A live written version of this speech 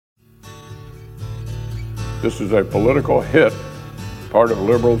This is a political hit, part of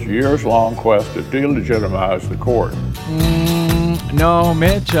liberals' years-long quest to delegitimize the court. No,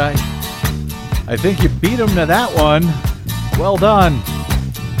 Mitch, I think you beat him to that one. Well done.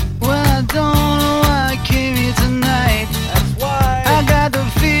 Well, I don't know why I came here tonight. That's why. I got the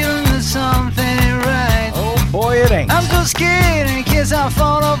feeling that something ain't right. Oh boy, it ain't. I'm so scared in case I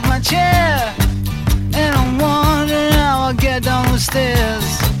fall off my chair. And I'm wondering how I'll get down the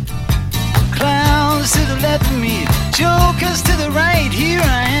stairs. Clowns to the left of me, jokers to the right. Here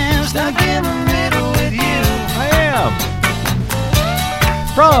I am, stuck in the middle with you. I am.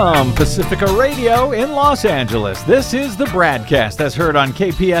 From Pacifica Radio in Los Angeles, this is the BradCast, as heard on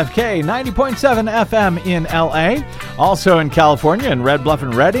KPFK 90.7 FM in LA. Also in California in Red Bluff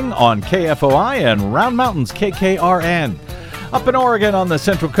and Redding on KFOI and Round Mountains KKRN. Up in Oregon on the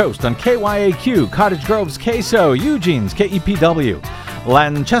Central Coast on KYAQ, Cottage Grove's KSO, Eugene's KEPW.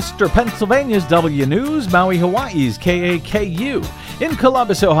 Lancaster, Pennsylvania's W News, Maui, Hawaii's KAKU. In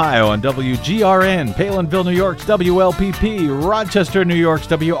Columbus, Ohio on WGRN, Palinville, New York's WLPP, Rochester, New York's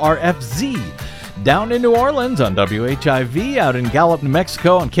WRFZ. Down in New Orleans on WHIV, out in Gallup, New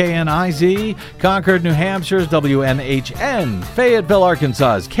Mexico on KNIZ, Concord, New Hampshire's WNHN, Fayetteville,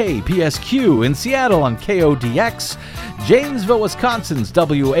 Arkansas's KPSQ, in Seattle on KODX, Janesville, Wisconsin's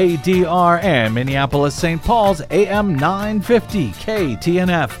WADR, and Minneapolis, St. Paul's AM 950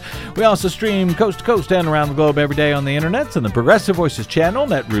 KTNF. We also stream coast to coast and around the globe every day on the internet on the Progressive Voices channel,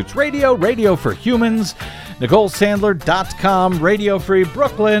 Netroots Radio, Radio for Humans, NicoleSandler.com, Radio Free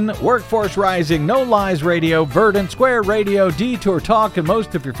Brooklyn, Workforce Rising, No Lies Radio, Verdant Square Radio, Detour Talk, and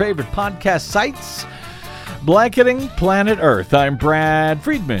most of your favorite podcast sites. Blanketing Planet Earth. I'm Brad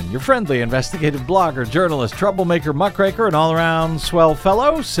Friedman, your friendly investigative blogger, journalist, troublemaker, muckraker, and all-around swell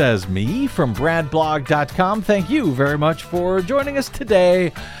fellow, says me from bradblog.com. Thank you very much for joining us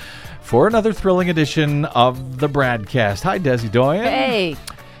today for another thrilling edition of the BradCast. Hi, Desi Doyen. Hey.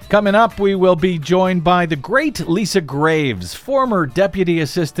 Coming up, we will be joined by the great Lisa Graves, former Deputy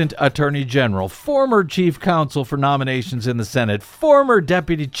Assistant Attorney General, former Chief Counsel for Nominations in the Senate, former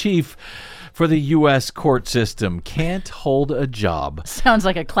Deputy Chief for the U.S. court system. Can't hold a job. Sounds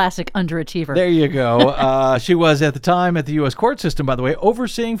like a classic underachiever. There you go. She was at the time at the U.S. court system, by the way,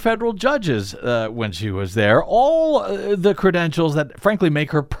 overseeing federal judges when she was there. All the credentials that, frankly,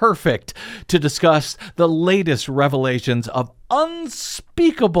 make her perfect to discuss the latest revelations of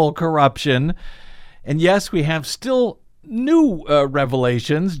unspeakable corruption. And yes, we have still new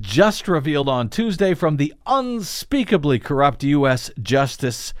revelations just revealed on Tuesday from the unspeakably corrupt U.S.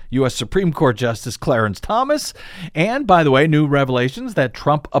 Supreme Court Justice Clarence Thomas. And, by the way, new revelations that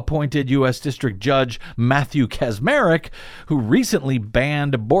Trump-appointed U.S. District Judge Matthew Kacsmaryk, who recently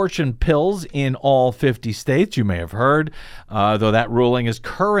banned abortion pills in all 50 states, you may have heard, though that ruling is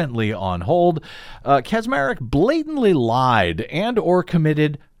currently on hold. Kacsmaryk blatantly lied and or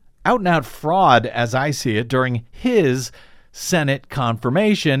committed out-and-out fraud, as I see it, during his Senate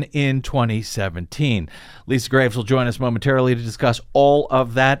confirmation in 2017. Lisa Graves will join us momentarily to discuss all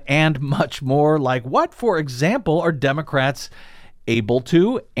of that and much more, like what, for example, are Democrats able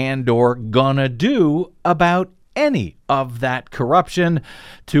to and or gonna do about any of that corruption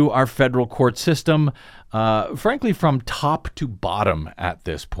to our federal court system, frankly, from top to bottom at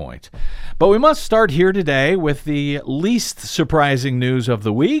this point. But we must start here today with the least surprising news of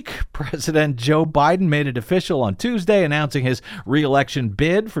the week. President Joe Biden made it official on Tuesday, announcing his re-election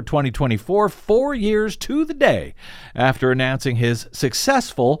bid for 2024, 4 years to the day after announcing his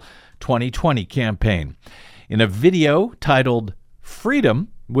successful 2020 campaign. In a video titled Freedom,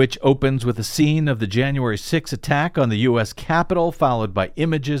 which opens with a scene of the January 6 attack on the U.S. Capitol, followed by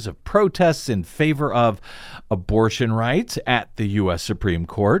images of protests in favor of abortion rights at the U.S. Supreme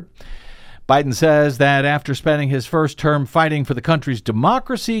Court. Biden says that after spending his first term fighting for the country's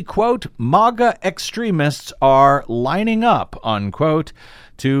democracy, quote, MAGA extremists are lining up, unquote,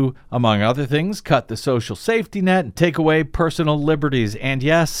 to, among other things, cut the social safety net and take away personal liberties and,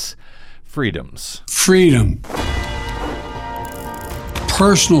 yes, freedoms. Freedom.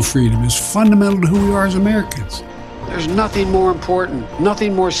 Personal freedom is fundamental to who we are as Americans. There's nothing more important,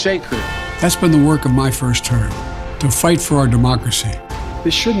 nothing more sacred. That's been the work of my first term, to fight for our democracy.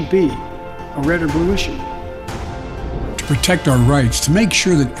 This shouldn't be a red or blue issue. To protect our rights, to make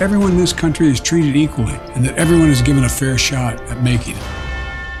sure that everyone in this country is treated equally and that everyone is given a fair shot at making it.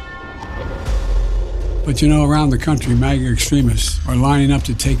 But you know, around the country, MAGA extremists are lining up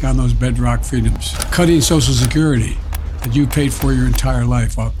to take on those bedrock freedoms, cutting Social Security that you paid for your entire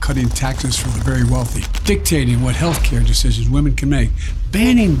life while cutting taxes for the very wealthy, dictating what health care decisions women can make,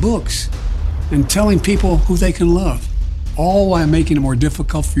 banning books, and telling people who they can love, all while making it more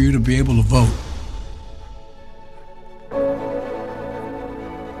difficult for you to be able to vote.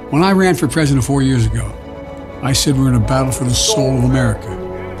 When I ran for president 4 years ago, I said we're in a battle for the soul of America,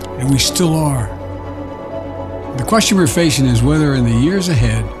 and we still are. The question we're facing is whether in the years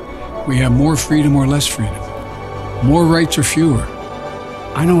ahead we have more freedom or less freedom, more rights or fewer.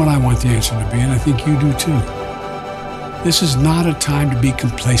 I know what I want the answer to be, and I think you do too. This is not a time to be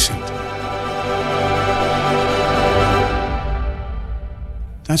complacent.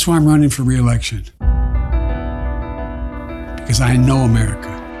 That's why I'm running for re-election. Because I know America.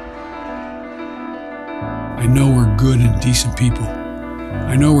 I know we're good and decent people.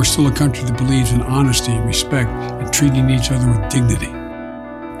 I know we're still a country that believes in honesty and respect and treating each other with dignity.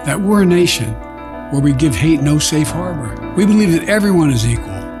 That we're a nation where we give hate no safe harbor. We believe that everyone is equal,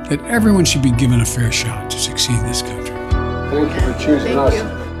 that everyone should be given a fair shot to succeed in this country. Thank you for choosing us.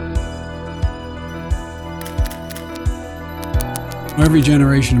 Every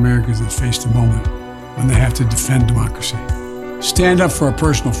generation of Americans has faced a moment when they have to defend democracy. Stand up for our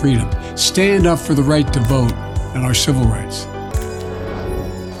personal freedom. Stand up for the right to vote and our civil rights.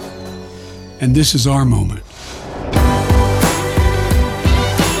 And this is our moment.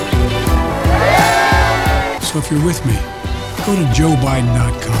 So if you're with me, go to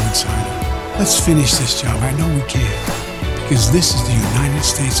joebiden.com and sign up. Let's finish this job. I know we can. Because this is the United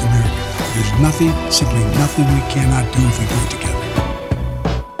States of America. There's nothing, simply nothing we cannot do if we do it together.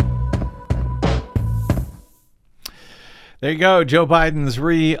 There you go, Joe Biden's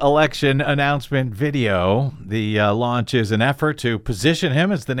re-election announcement video. The launch is an effort to position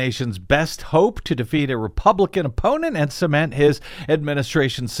him as the nation's best hope to defeat a Republican opponent and cement his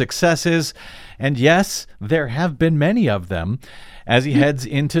administration's successes. And yes, there have been many of them as he heads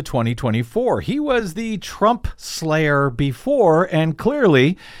into 2024. He was the Trump slayer before, and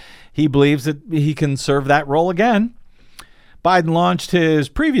clearly he believes that he can serve that role again. Biden launched his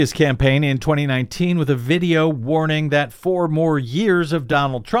previous campaign in 2019 with a video warning that 4 more years of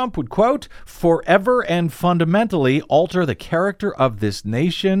Donald Trump would, quote, forever and fundamentally alter the character of this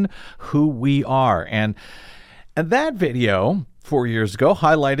nation, who we are. And that video 4 years ago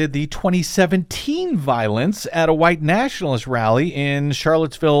highlighted the 2017 violence at a white nationalist rally in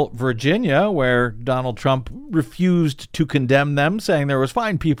Charlottesville, Virginia, where Donald Trump refused to condemn them, saying there was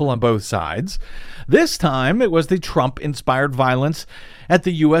fine people on both sides. This time, it was the Trump-inspired violence at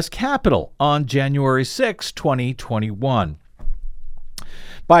the U.S. Capitol on January 6, 2021.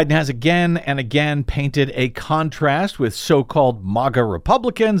 Biden has again and again painted a contrast with so-called MAGA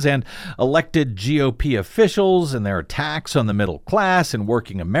Republicans and elected GOP officials and their attacks on the middle class and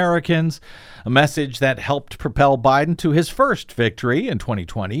working Americans, a message that helped propel Biden to his first victory in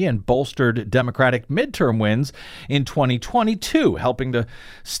 2020 and bolstered Democratic midterm wins in 2022, helping to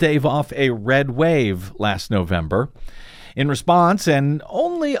stave off a red wave last November. In response, and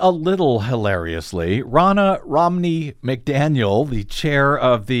only a little hilariously, Ronna Romney McDaniel, the chair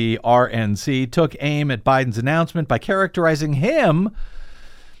of the RNC, took aim at Biden's announcement by characterizing him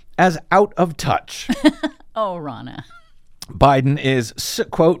as out of touch. Oh, Ronna. Biden is,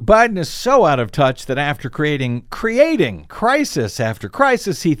 quote, Biden is so out of touch that after creating crisis after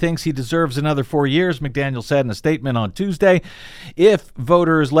crisis, he thinks he deserves another 4 years, McDaniel said in a statement on Tuesday. If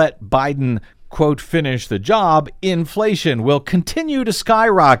voters let Biden, quote, finish the job, inflation will continue to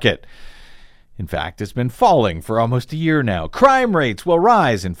skyrocket. In fact, it's been falling for almost a year now. Crime rates will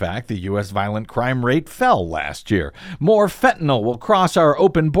rise. In fact, the U.S. violent crime rate fell last year. More fentanyl will cross our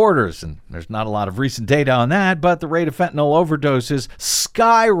open borders. And there's not a lot of recent data on that, but the rate of fentanyl overdoses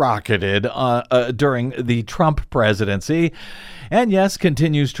skyrocketed during the Trump presidency. And yes,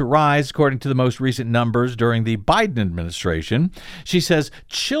 continues to rise according to the most recent numbers during the Biden administration. She says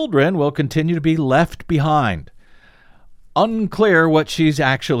children will continue to be left behind. Unclear what she's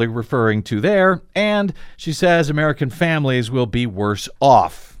actually referring to there. And she says American families will be worse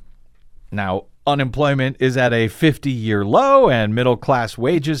off. Now, unemployment is at a 50-year low, and middle-class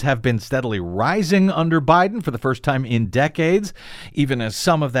wages have been steadily rising under Biden for the first time in decades, even as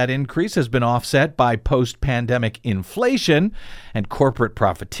some of that increase has been offset by post-pandemic inflation and corporate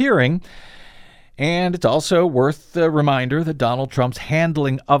profiteering. And it's also worth the reminder that Donald Trump's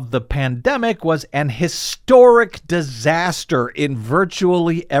handling of the pandemic was an historic disaster in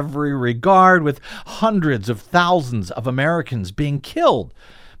virtually every regard, with hundreds of thousands of Americans being killed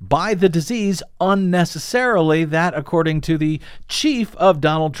by the disease unnecessarily, that according to the chief of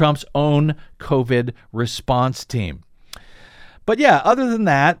Donald Trump's own COVID response team. But yeah, other than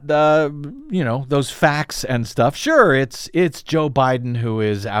that, those facts and stuff, sure, it's Joe Biden who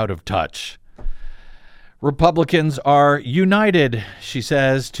is out of touch. Republicans are united, she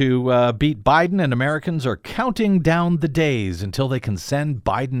says, to beat Biden, and Americans are counting down the days until they can send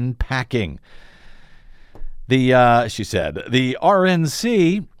Biden packing. She said, the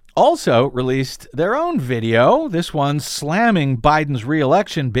RNC also released their own video, this one slamming Biden's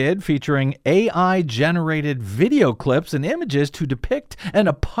re-election bid, featuring AI-generated video clips and images to depict an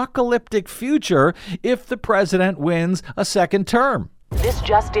apocalyptic future if the president wins a second term. This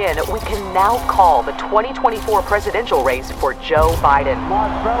just in, we can now call the 2024 presidential race for Joe Biden.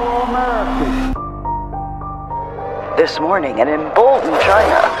 My fellow Americans. This morning, an emboldened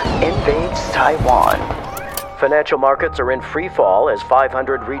China invades Taiwan. Financial markets are in free fall as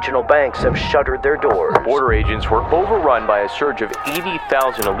 500 regional banks have shuttered their doors. Border agents were overrun by a surge of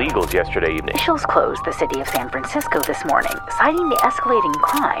 80,000 illegals yesterday evening. Officials closed the city of San Francisco this morning, citing the escalating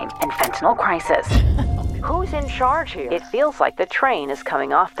crime and fentanyl crisis. Who's in charge here? It feels like the train is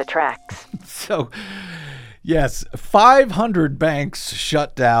coming off the tracks. So, yes, 500 banks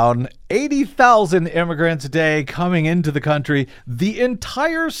shut down, 80,000 immigrants a day coming into the country. The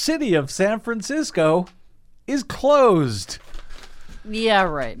entire city of San Francisco is closed. Yeah,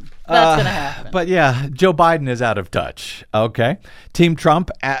 right. That's going to happen. But yeah, Joe Biden is out of touch. Okay. Team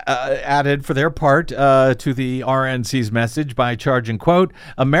Trump added for their part to the RNC's message by charging, quote,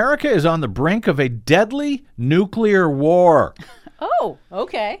 America is on the brink of a deadly nuclear war. Oh,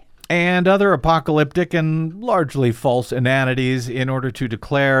 okay. And other apocalyptic and largely false inanities in order to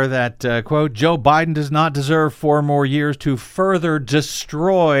declare that, quote, Joe Biden does not deserve 4 more years to further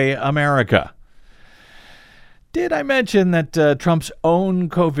destroy America. Did I mention that Trump's own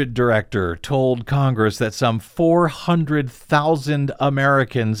COVID director told Congress that some 400,000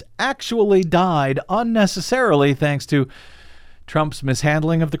 Americans actually died unnecessarily thanks to Trump's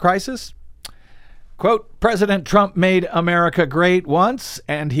mishandling of the crisis? Quote, President Trump made America great once,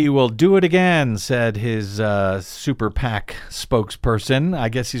 and he will do it again, said his super PAC spokesperson. I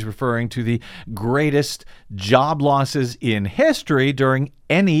guess he's referring to the greatest job losses in history during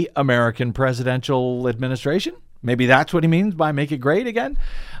any American presidential administration. Maybe that's what he means by make it great again.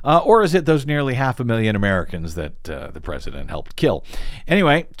 Or is it those nearly 500,000 Americans that the president helped kill?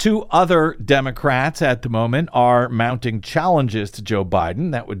 Anyway, 2 other Democrats at the moment are mounting challenges to Joe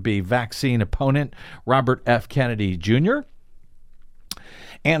Biden. That would be vaccine opponent Robert F. Kennedy Jr.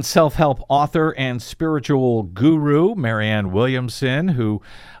 and self-help author and spiritual guru Marianne Williamson, who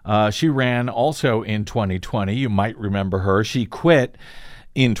she ran also in 2020. You might remember her. She quit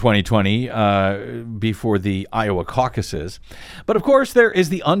in 2020 before the Iowa caucuses. But of course, there is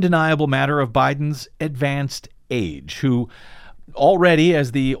the undeniable matter of Biden's advanced age, who already,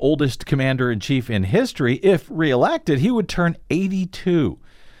 as the oldest commander-in-chief in history, if reelected, he would turn 82.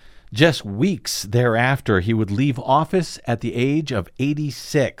 Just weeks thereafter, he would leave office at the age of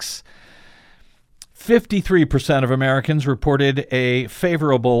 86. 53% of Americans reported a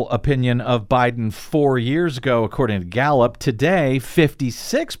favorable opinion of Biden 4 years ago, according to Gallup. Today,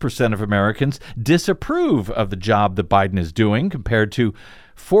 56% of Americans disapprove of the job that Biden is doing, compared to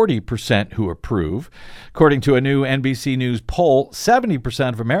 40% who approve. According to a new NBC News poll,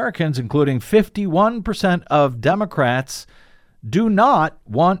 70% of Americans, including 51% of Democrats, do not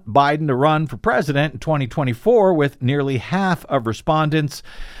want Biden to run for president in 2024, with nearly half of respondents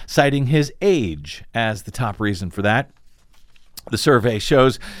citing his age as the top reason for that. The survey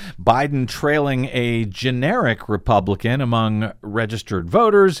shows Biden trailing a generic Republican among registered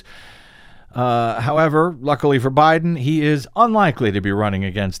voters. However, luckily for Biden, he is unlikely to be running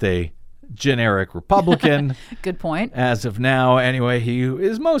against a generic Republican. Good point. As of now, anyway, he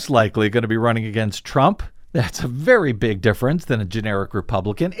is most likely going to be running against Trump. That's a very big difference than a generic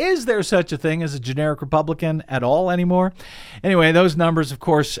Republican. Is there such a thing as a generic Republican at all anymore? Anyway, those numbers, of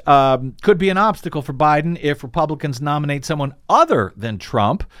course, could be an obstacle for Biden if Republicans nominate someone other than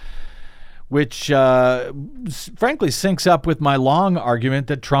Trump, which frankly syncs up with my long argument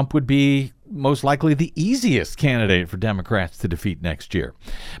that Trump would be most likely the easiest candidate for Democrats to defeat next year.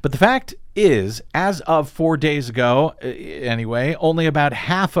 But the fact is, as of 4 days ago, anyway, only about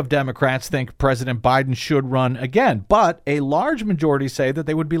half of Democrats think President Biden should run again. But a large majority say that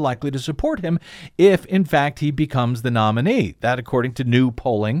they would be likely to support him if, in fact, he becomes the nominee. That, according to new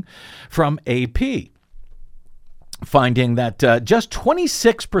polling from AP. Finding that just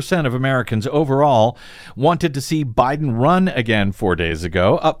 26% of Americans overall wanted to see Biden run again 4 days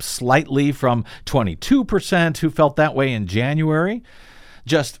ago, up slightly from 22% who felt that way in January.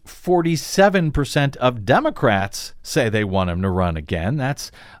 Just 47% of Democrats say they want him to run again.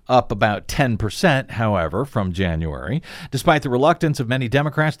 That's up about 10%, however, from January. Despite the reluctance of many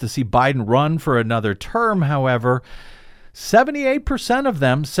Democrats to see Biden run for another term, however, 78% of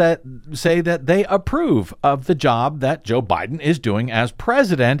them say that they approve of the job that Joe Biden is doing as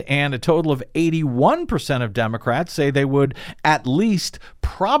president, and a total of 81% of Democrats say they would at least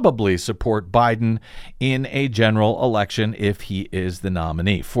probably support Biden in a general election if he is the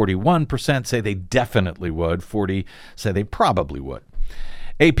nominee. 41% say they definitely would. 40% say they probably would.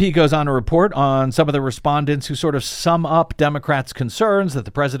 AP goes on to report on some of the respondents who sort of sum up Democrats' concerns that the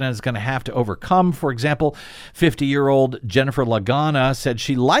president is going to have to overcome. For example, 50-year-old Jennifer Lagana said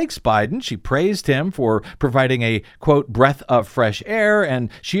she likes Biden. She praised him for providing a, quote, breath of fresh air, and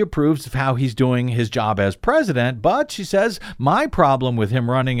she approves of how he's doing his job as president. But she says, my problem with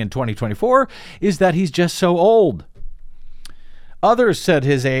him running in 2024 is that he's just so old. Others said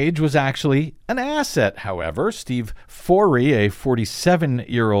his age was actually an asset, however. Steve Forey, a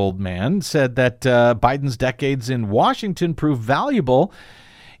 47-year-old man, said that Biden's decades in Washington proved valuable,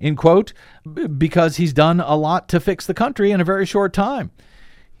 in quote, because he's done a lot to fix the country in a very short time.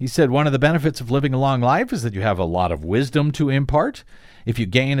 He said one of the benefits of living a long life is that you have a lot of wisdom to impart. If you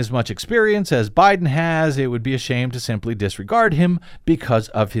gain as much experience as Biden has, it would be a shame to simply disregard him because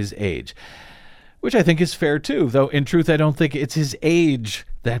of his age. Which I think is fair, too, though in truth, I don't think it's his age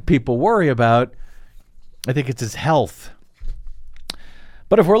that people worry about. I think it's his health.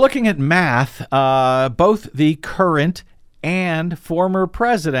 But if we're looking at math, both the current and former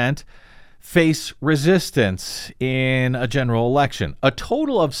president face resistance in a general election. A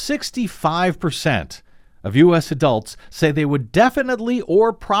total of 65% of U.S. adults say they would definitely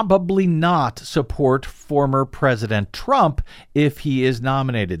or probably not support former President Trump if he is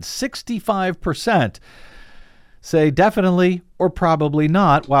nominated. 65% say definitely or probably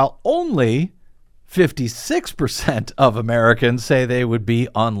not, while only 56% of Americans say they would be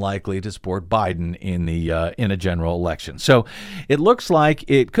unlikely to support Biden in a general election. So it looks like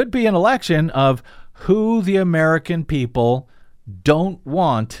it could be an election of who the American people don't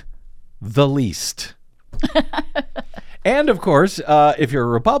want the least. And, of course, if you're a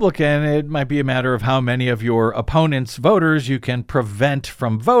Republican, it might be a matter of how many of your opponent's voters you can prevent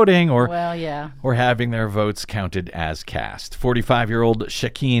from voting or having their votes counted as cast. 45-year-old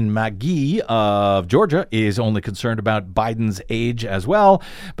Shakeen Magee of Georgia is only concerned about Biden's age as well,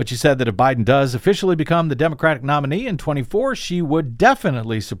 but she said that if Biden does officially become the Democratic nominee in 2024, she would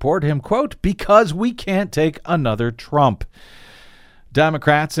definitely support him, quote, because we can't take another Trump.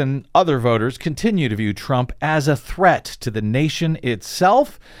 Democrats and other voters continue to view Trump as a threat to the nation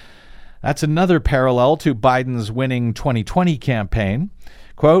itself. That's another parallel to Biden's winning 2020 campaign.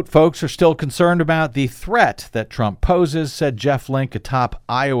 Quote, folks are still concerned about the threat that Trump poses, said Jeff Link, a top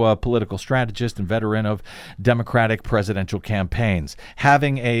Iowa political strategist and veteran of Democratic presidential campaigns.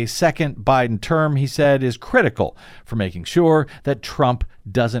 Having a second Biden term, he said, is critical for making sure that Trump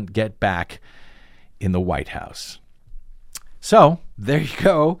doesn't get back in the White House. So, there you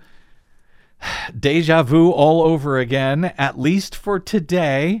go. Deja vu all over again, at least for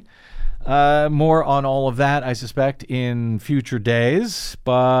today. More on all of that, I suspect, in future days.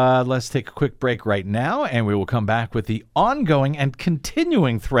 But let's take a quick break right now, and we will come back with the ongoing and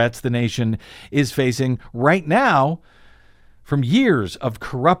continuing threats the nation is facing right now from years of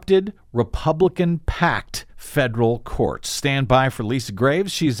corrupted, Republican-packed federal courts. Stand by for Lisa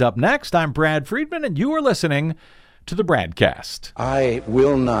Graves. She's up next. I'm Brad Friedman, and you are listening to the BradCast. I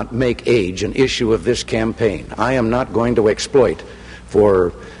will not make age an issue of this campaign. I am not going to exploit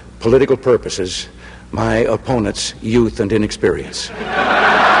for political purposes my opponent's youth and inexperience.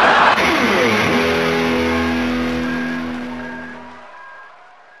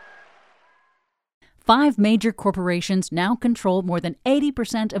 5 major corporations now control more than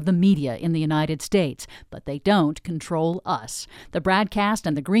 80% of the media in the United States, but they don't control us. The BradCast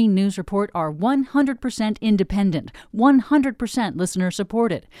and the Green News Report are 100% independent, 100%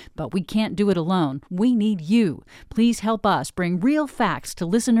 listener-supported. But we can't do it alone. We need you. Please help us bring real facts to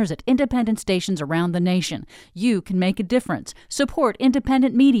listeners at independent stations around the nation. You can make a difference. Support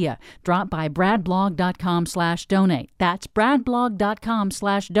independent media. Drop by bradblog.com/donate. That's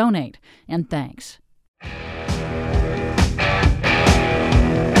bradblog.com/donate. And thanks.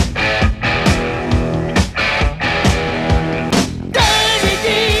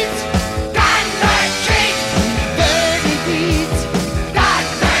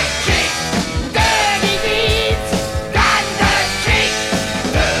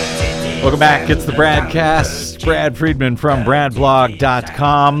 Welcome back. It's the BradCast. Brad Friedman from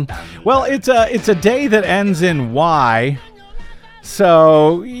bradblog.com. Well, it's a day that ends in Y.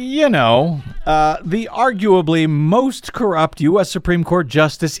 So, you know, the arguably most corrupt U.S. Supreme Court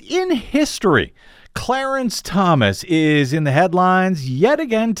justice in history, Clarence Thomas, is in the headlines yet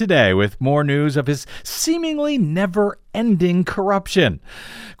again today with more news of his seemingly never ending corruption.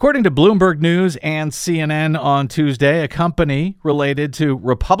 According to Bloomberg News and CNN on Tuesday, a company related to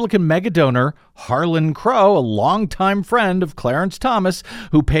Republican megadonor Harlan Crow, a longtime friend of Clarence Thomas,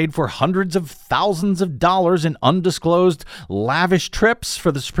 who paid for hundreds of thousands of dollars in undisclosed lavish trips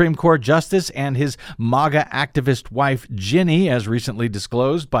for the Supreme Court justice and his MAGA activist wife Ginny, as recently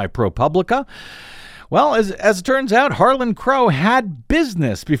disclosed by ProPublica. Well, as it turns out, Harlan Crow had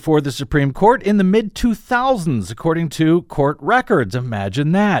business before the Supreme Court in the mid-2000s, according to court records.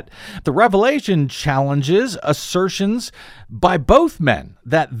 Imagine that. The revelation challenges assertions by both men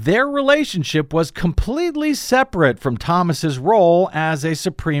that their relationship was completely separate from Thomas's role as a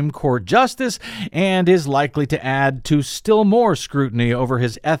Supreme Court justice and is likely to add to still more scrutiny over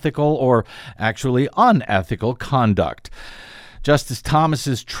his ethical or actually unethical conduct. Justice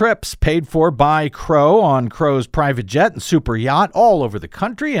Thomas's trips, paid for by Crow on Crow's private jet and super yacht all over the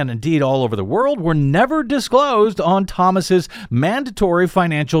country and indeed all over the world, were never disclosed on Thomas's mandatory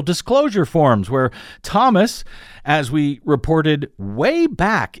financial disclosure forms, where Thomas, as we reported way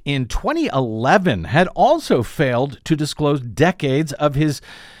back in 2011, had also failed to disclose decades of his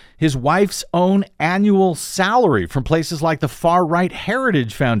wife's own annual salary from places like the far-right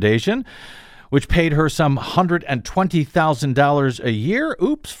Heritage Foundation, which paid her some $120,000 a year.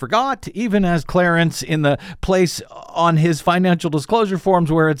 Oops, forgot, even as Clarence in the place on his financial disclosure forms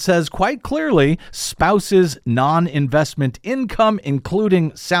where it says quite clearly spouse's non-investment income,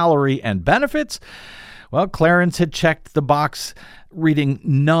 including salary and benefits. Well, Clarence had checked the box reading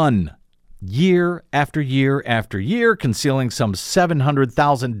none. Year after year after year, concealing some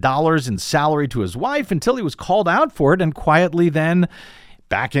 $700,000 in salary to his wife until he was called out for it and quietly then,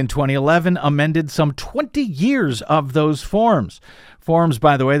 back in 2011, amended some 20 years of those forms. Forms,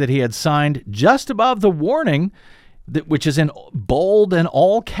 by the way, that he had signed just above the warning, which is in bold and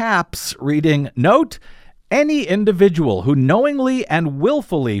all caps, reading, "Note, any individual who knowingly and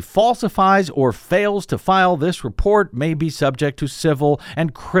willfully falsifies or fails to file this report may be subject to civil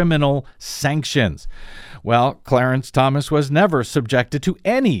and criminal sanctions." Well, Clarence Thomas was never subjected to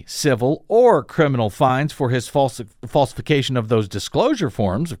any civil or criminal fines for his falsification of those disclosure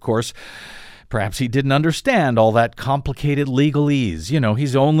forms. Of course, perhaps he didn't understand all that complicated legalese. You know,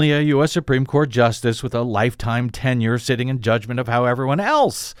 he's only a U.S. Supreme Court justice with a lifetime tenure sitting in judgment of how everyone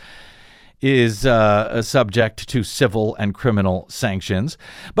else is subject to civil and criminal sanctions.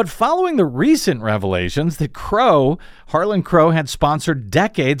 But following the recent revelations that Harlan Crow had sponsored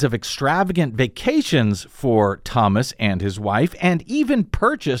decades of extravagant vacations for Thomas and his wife, and even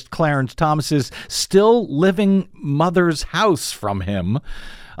purchased Clarence Thomas's still living mother's house from him,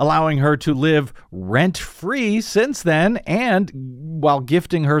 allowing her to live rent-free since then, and while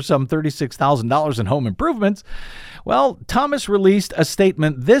gifting her some $36,000 in home improvements, well, Thomas released a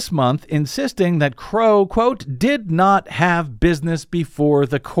statement this month insisting that Crow, quote, did not have business before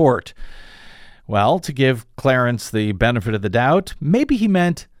the court. Well, to give Clarence the benefit of the doubt, maybe he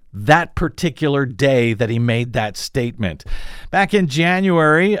meant that particular day that he made that statement. Back in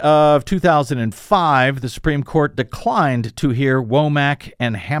January of 2005, the Supreme Court declined to hear Womack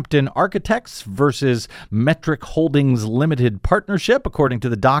and Hampton Architects versus Metric Holdings Limited Partnership, according to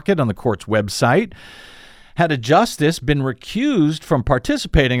the docket on the court's website. Had a justice been recused from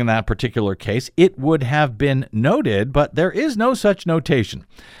participating in that particular case, it would have been noted, but there is no such notation.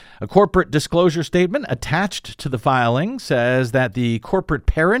 A corporate disclosure statement attached to the filing says that the corporate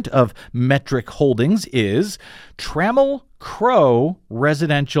parent of Metric Holdings is Trammell Crow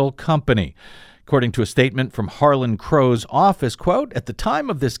Residential Company. According to a statement from Harlan Crow's office, quote, at the time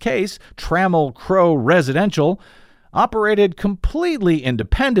of this case, Trammell Crow Residential operated completely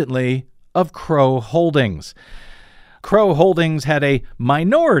independently of Crow Holdings. Crow Holdings had a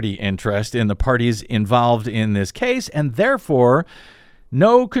minority interest in the parties involved in this case and therefore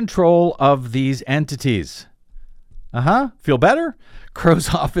no control of these entities. Feel better?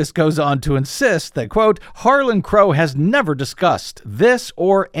 Crow's office goes on to insist that, quote, Harlan Crow has never discussed this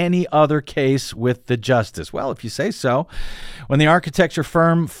or any other case with the justice. Well, if you say so. When the architecture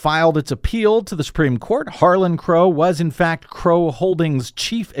firm filed its appeal to the Supreme Court, Harlan Crow was in fact Crow Holdings'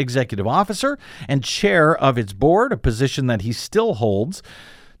 chief executive officer and chair of its board, a position that he still holds.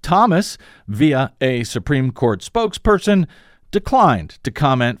 Thomas, via a Supreme Court spokesperson, declined to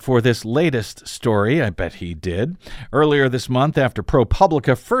comment for this latest story. I bet he did. Earlier this month, after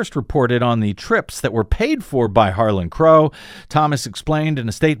ProPublica first reported on the trips that were paid for by Harlan Crow, Thomas explained in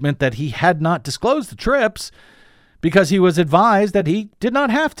a statement that he had not disclosed the trips because he was advised that he did not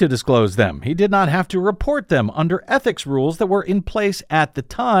have to disclose them. He did not have to report them under ethics rules that were in place at the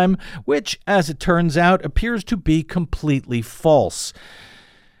time, which, as it turns out, appears to be completely false.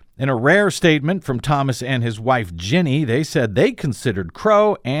 In a rare statement from Thomas and his wife Ginny, they said they considered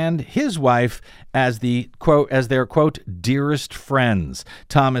Crow and his wife as their, quote, dearest friends.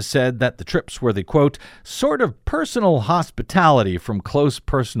 Thomas said that the trips were the, quote, sort of personal hospitality from close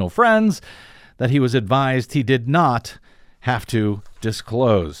personal friends that he was advised he did not have to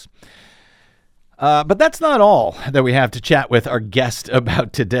disclose. But that's not all that we have to chat with our guest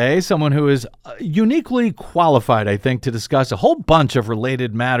about today, someone who is uniquely qualified, I think, to discuss a whole bunch of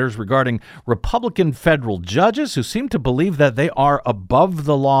related matters regarding Republican federal judges who seem to believe that they are above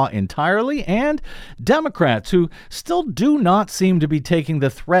the law entirely, and Democrats who still do not seem to be taking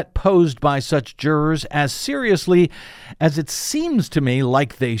the threat posed by such jurors as seriously as it seems to me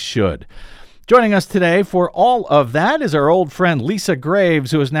like they should. Joining us today for all of that is our old friend Lisa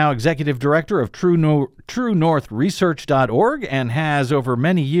Graves, who is now executive director of TrueNorthResearch.org and has over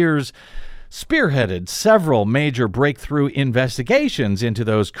many years spearheaded several major breakthrough investigations into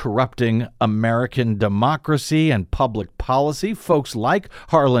those corrupting American democracy and public policy, folks like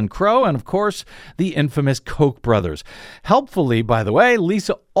Harlan Crow and, of course, the infamous Koch brothers. Helpfully, by the way,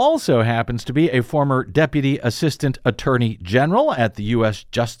 Lisa also happens to be a former Deputy Assistant Attorney General at the U.S.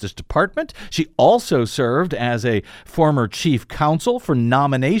 Justice Department. She also served as a former Chief Counsel for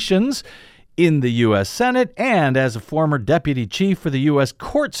Nominations in the U.S. Senate and as a former deputy chief for the U.S.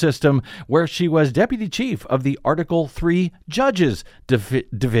 court system, where she was deputy chief of the Article III Judges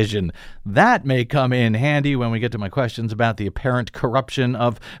Division. That may come in handy when we get to my questions about the apparent corruption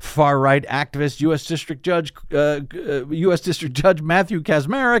of far-right activist U.S. District Judge Matthew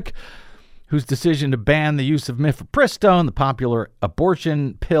Kacsmaryk, whose decision to ban the use of mifepristone, the popular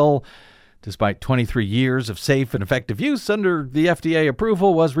abortion pill, despite 23 years of safe and effective use under the FDA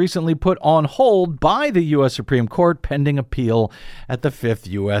approval, was recently put on hold by the U.S. Supreme Court pending appeal at the Fifth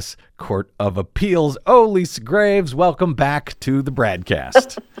U.S. Court of Appeals. Oh, Lisa Graves, welcome back to the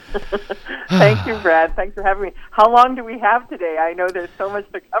BradCast. Thank you, Brad. Thanks for having me. How long do we have today? I know there's so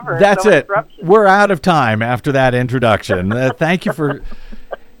much to cover. That's it. We're out of time after that introduction. Thank you for...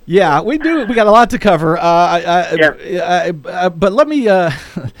 Yeah, we do. We got a lot to cover. But let me, I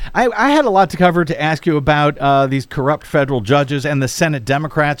had a lot to cover to ask you about these corrupt federal judges and the Senate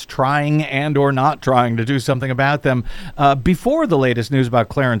Democrats trying and or not trying to do something about them. Before the latest news about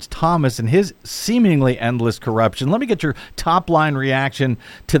Clarence Thomas and his seemingly endless corruption, let me get your top line reaction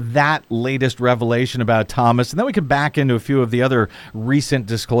to that latest revelation about Thomas, and then we can back into a few of the other recent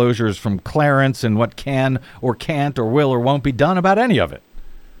disclosures from Clarence and what can or can't or will or won't be done about any of it.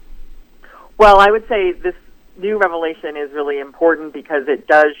 Well, I would say this new revelation is really important because it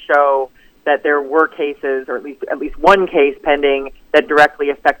does show that there were cases, or at least one case pending that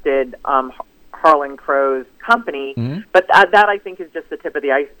directly affected Harlan Crow's company. Mm-hmm. But that I think is just the tip of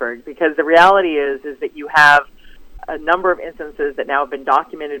the iceberg, because the reality is that you have a number of instances that now have been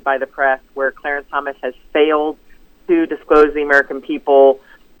documented by the press where Clarence Thomas has failed to disclose to the American people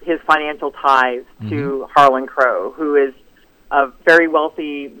his financial ties to Harlan Crow, who is a very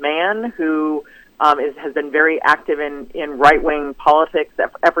wealthy man who has been very active in right-wing politics,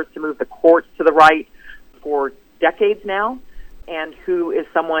 efforts to move the courts to the right for decades now, and who is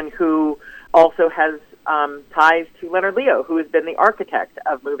someone who also has ties to Leonard Leo, who has been the architect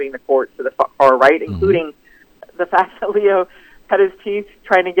of moving the courts to the far right, including the fact that Leo cut his teeth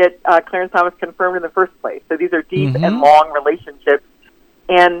trying to get Clarence Thomas confirmed in the first place. So these are deep and long relationships.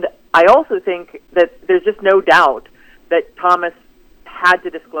 And I also think that there's just no doubt that Thomas had to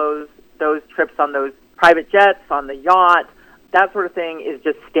disclose those trips on those private jets, on the yacht. That sort of thing is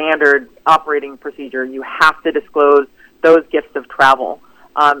just standard operating procedure. You have to disclose those gifts of travel.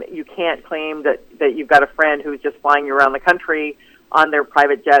 You can't claim that you've got a friend who's just flying you around the country on their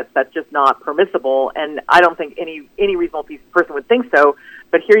private jets. That's just not permissible, and I don't think any reasonable person would think so.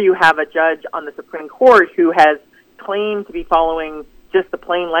 But here you have a judge on the Supreme Court who has claimed to be following just the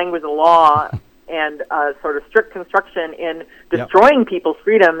plain language of the law and sort of strict construction in destroying people's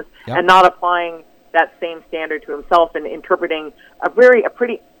freedoms and not applying that same standard to himself and interpreting a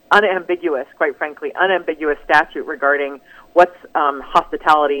pretty unambiguous, quite frankly, unambiguous statute regarding what's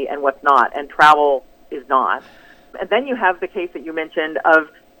hospitality and what's not, and travel is not. And then you have the case that you mentioned of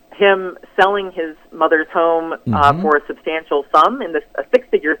him selling his mother's home for a substantial sum, a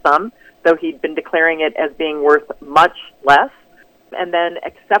six-figure sum, though he'd been declaring it as being worth much less, and then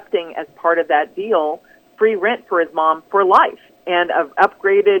accepting as part of that deal free rent for his mom for life and an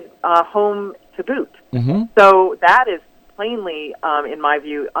upgraded home to boot. So that is plainly, in my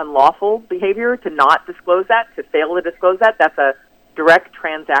view, unlawful behavior to not disclose that, to fail to disclose that. That's a direct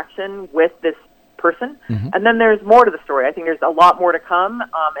transaction with this person. And then there's more to the story. I think there's a lot more to come,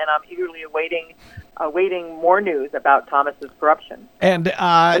 and I'm eagerly awaiting more news about Thomas's corruption. And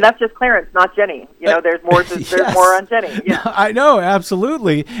that's just Clarence, not Jenny. There's more. There's more on Jenny. Yeah. I know,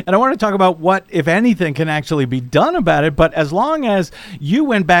 absolutely. And I want to talk about what, if anything, can actually be done about it. But as long as you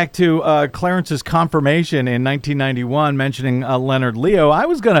went back to Clarence's confirmation in 1991, mentioning Leonard Leo, I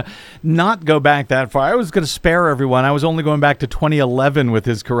was going to not go back that far. I was going to spare everyone. I was only going back to 2011 with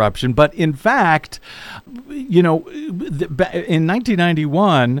his corruption. But in fact, in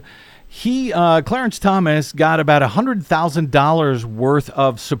 1991. Clarence Thomas got about $100,000 worth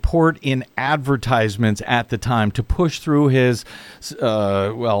of support in advertisements at the time to push through his,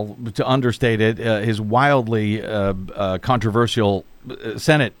 to understate it, his wildly controversial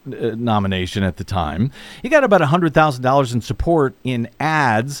Senate nomination at the time. He got about $100,000 in support in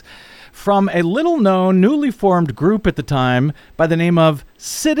ads from a little-known, newly formed group at the time by the name of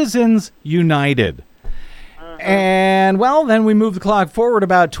Citizens United. And, then we move the clock forward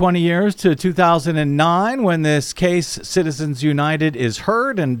about 20 years to 2009 when this case, Citizens United, is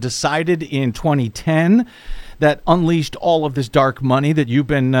heard and decided in 2010 that unleashed all of this dark money that you've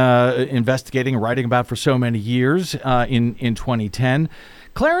been investigating and writing about for so many years in 2010.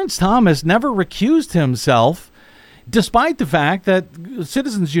 Clarence Thomas never recused himself, despite the fact that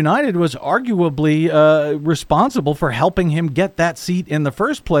Citizens United was arguably responsible for helping him get that seat in the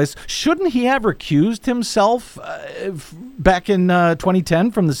first place. Shouldn't he have recused himself back in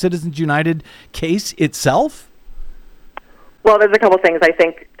 2010 from the Citizens United case itself? Well, there's a couple things. I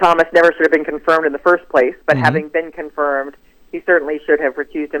think Thomas never should have been confirmed in the first place, but having been confirmed, he certainly should have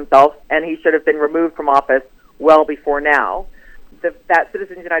recused himself, and he should have been removed from office well before now. That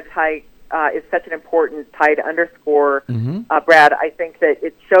Citizens United tie is such an important tie to underscore, Brad. I think that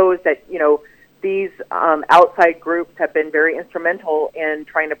it shows that, these outside groups have been very instrumental in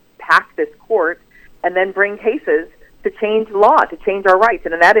trying to pack this court and then bring cases to change law, to change our rights.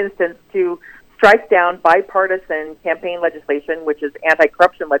 And in that instance, to strike down bipartisan campaign legislation, which is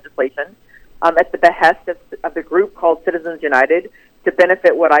anti-corruption legislation, at the behest of the group called Citizens United to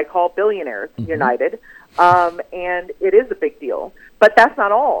benefit what I call billionaires united. And it is a big deal. But that's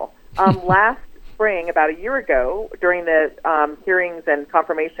not all. Last spring, about a year ago, during the hearings and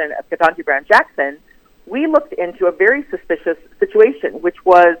confirmation of Ketanji Brown Jackson, we looked into a very suspicious situation, which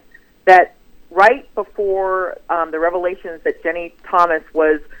was that right before the revelations that Jenny Thomas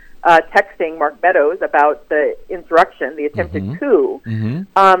was texting Mark Meadows about the insurrection, the attempted coup,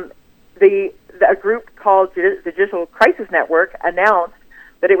 a group called Judicial Crisis Network announced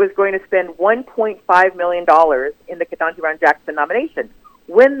that it was going to spend $1.5 million in the Ketanji Brown Jackson nomination.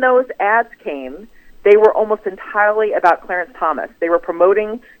 When those ads came, they were almost entirely about Clarence Thomas. They were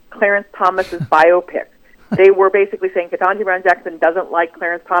promoting Clarence Thomas's biopic. They were basically saying Ketanji Brown Jackson doesn't like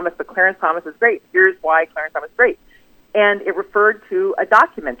Clarence Thomas, but Clarence Thomas is great. Here's why Clarence Thomas is great. And it referred to a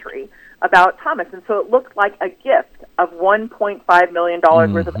documentary about Thomas. And so it looked like a gift of $1.5 million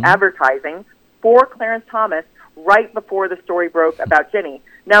worth of advertising for Clarence Thomas right before the story broke about Jenny.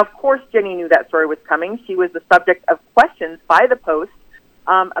 Now, of course, Jenny knew that story was coming. She was the subject of questions by the Post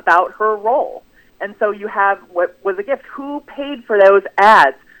about her role. And so you have what was a gift. Who paid for those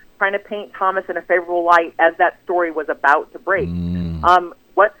ads trying to paint Thomas in a favorable light as that story was about to break?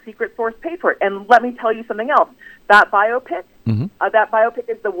 What secret source paid for it? And let me tell you something else. That biopic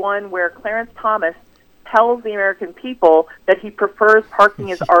is the one where Clarence Thomas tells the American people that he prefers parking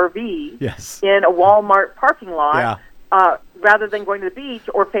his RV in a Walmart parking lot rather than going to the beach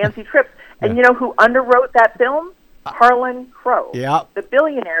or fancy trips. And you know who underwrote that film? Harlan Crow, the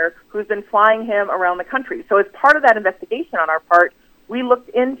billionaire who's been flying him around the country. So as part of that investigation on our part, we looked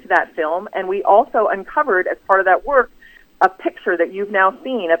into that film, and we also uncovered, as part of that work, a picture that you've now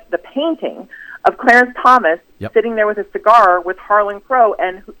seen of the painting of Clarence Thomas sitting there with a cigar with Harlan Crow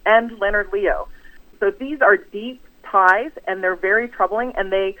and Leonard Leo. So these are deep ties, and they're very troubling,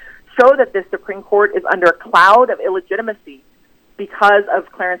 and they show that the Supreme Court is under a cloud of illegitimacy because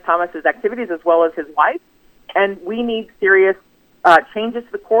of Clarence Thomas's activities as well as his wife. And we need serious changes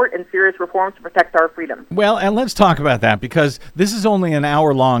to the court and serious reforms to protect our freedoms. Well, and let's talk about that, because this is only an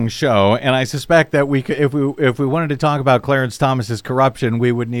hour-long show, and I suspect that we could, if we wanted to talk about Clarence Thomas's corruption,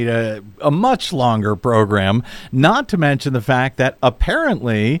 we would need a much longer program, not to mention the fact that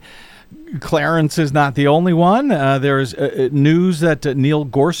apparently Clarence is not the only one. There's news that Neil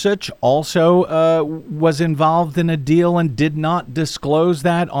Gorsuch also was involved in a deal and did not disclose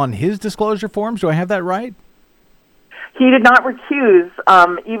that on his disclosure forms. Do I have that right? He did not recuse,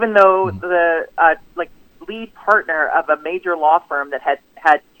 even though the lead partner of a major law firm that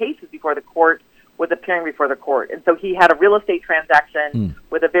had cases before the court was appearing before the court. And so he had a real estate transaction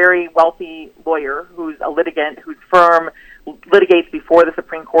with a very wealthy lawyer who's a litigant, whose firm litigates before the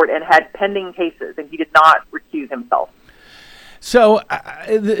Supreme Court and had pending cases, and he did not recuse himself. So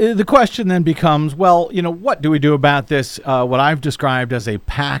the question then becomes, well, what do we do about this, what I've described as a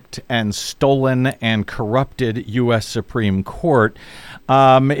packed and stolen and corrupted U.S. Supreme Court?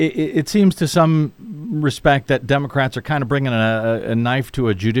 It seems to some respect that Democrats are kind of bringing a knife to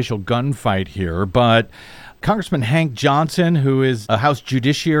a judicial gunfight here, but Congressman Hank Johnson, who is a House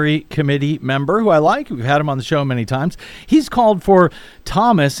Judiciary Committee member, who I like, we've had him on the show many times, he's called for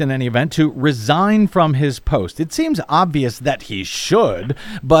Thomas, in any event, to resign from his post. It seems obvious that he should,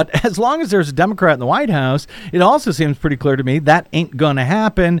 but as long as there's a Democrat in the White House, it also seems pretty clear to me that ain't going to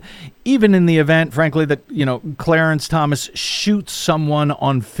happen, even in the event, frankly, that, Clarence Thomas shoots someone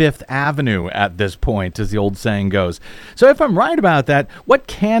on Fifth Avenue at this point, as the old saying goes. So if I'm right about that, what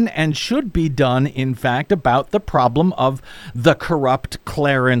can and should be done, in fact, about the problem of the corrupt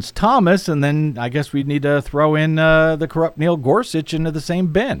Clarence Thomas? And then I guess we need to throw in the corrupt Neil Gorsuch into the same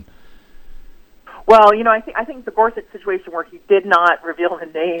bin. Well, I think the Gorsuch situation, where he did not reveal the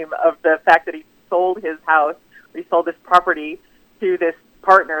name of the fact that he sold his house, he sold this property to this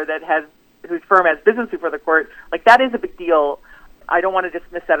partner whose firm has business before the court, that is a big deal. I don't want to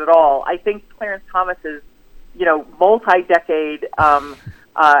dismiss that at all. I think Clarence Thomas's, multi-decade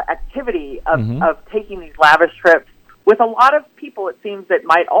activity of taking these lavish trips with a lot of people, it seems, that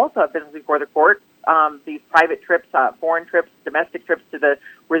might also have business before the court, these private trips, foreign trips, domestic trips to the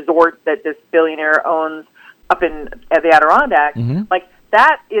resort that this billionaire owns up in the Adirondacks,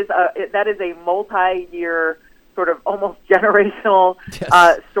 that is a multi-year sort of almost generational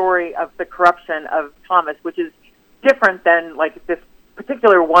story of the corruption of Thomas, which is different than this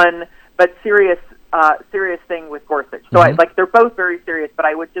particular one, but serious thing with Gorsuch. So they're both very serious, but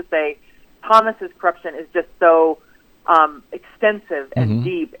I would just say Thomas's corruption is just so extensive and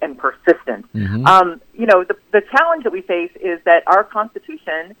deep and persistent. The challenge that we face is that our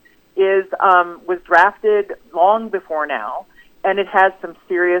Constitution was drafted long before now, and it has some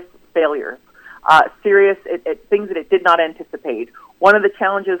serious failures. Things that it did not anticipate. One of the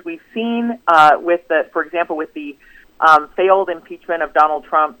challenges we've seen for example, with the failed impeachment of Donald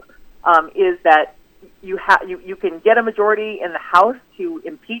Trump, is that you can get a majority in the House to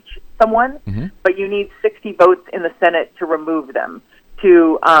impeach someone, but you need 60 votes in the Senate to remove them,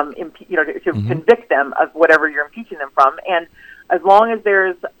 to convict them of whatever you're impeaching them from. And as long as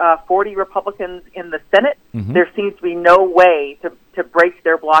there's 40 Republicans in the Senate, there seems to be no way to break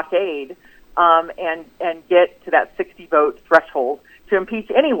their blockade and get to that 60-vote threshold to impeach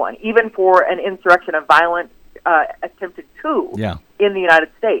anyone, even for an insurrection, a violent attempted coup in the United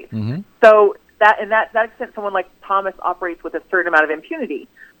States. So that extent, someone like Thomas operates with a certain amount of impunity.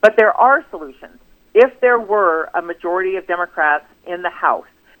 But there are solutions. If there were a majority of Democrats in the House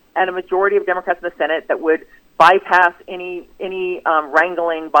and a majority of Democrats in the Senate that would bypass any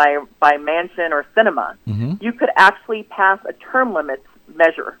wrangling by Manchin or Sinema, you could actually pass a term limits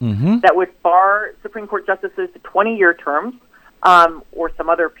measure that would bar Supreme Court justices to 20-year terms or some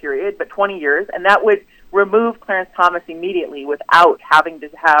other period, but 20 years, and that would remove Clarence Thomas immediately without having to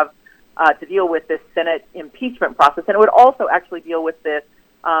have to deal with this Senate impeachment process. And it would also actually deal with the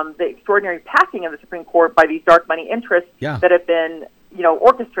extraordinary packing of the Supreme Court by these dark money interests that have been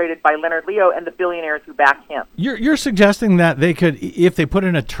orchestrated by Leonard Leo and the billionaires who back him. You're suggesting that they could, if they put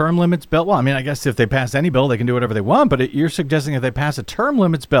in a term limits bill, well, I mean, I guess if they pass any bill, they can do whatever they want, but you're suggesting if they pass a term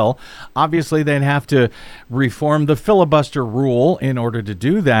limits bill, obviously they'd have to reform the filibuster rule in order to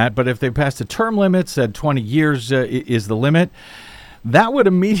do that. But if they pass the term limits at 20 years is the limit, that would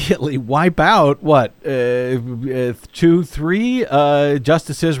immediately wipe out, 2-3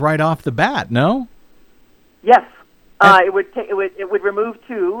 justices right off the bat, no? Yes. It would remove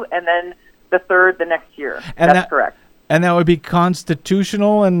 2 and then the third the next year. That's correct. And that would be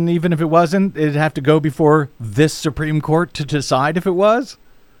constitutional, and even if it wasn't, it'd have to go before this Supreme Court to decide if it was?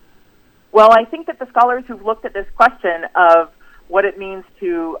 Well, I think that the scholars who've looked at this question of what it means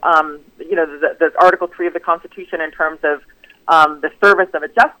to, the Article 3 of the Constitution in terms of the service of a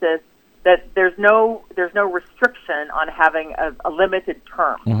justice, that there's no restriction on having a limited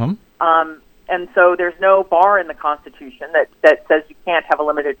term. And so there's no bar in the Constitution that says you can't have a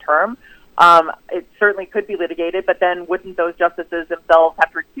limited term. It certainly could be litigated, but then wouldn't those justices themselves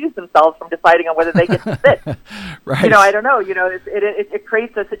have to recuse themselves from deciding on whether they get to sit? Right. I don't know. It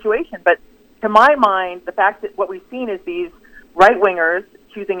creates a situation. But to my mind, the fact that what we've seen is these right-wingers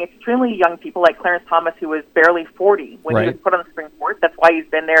choosing extremely young people like Clarence Thomas, who was barely 40 when he was put on the Supreme Court. That's why he's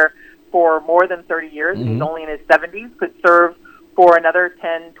been there for more than 30 years. He's only in his 70s, could serve for another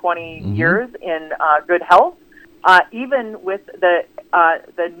 10, 20 years in good health. Even with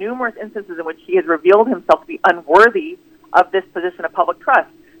the numerous instances in which he has revealed himself to be unworthy of this position of public trust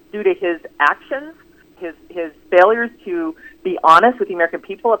due to his actions, his failures to be honest with the American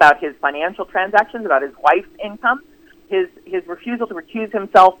people about his financial transactions, about his wife's income, his refusal to recuse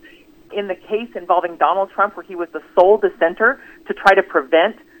himself in the case involving Donald Trump, where he was the sole dissenter to try to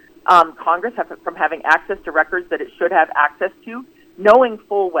prevent Congress from having access to records that it should have access to, knowing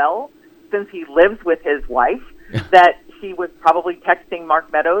full well, since he lives with his wife, that she was probably texting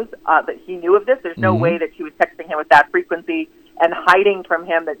Mark Meadows, that he knew of this. There's no way that she was texting him with that frequency and hiding from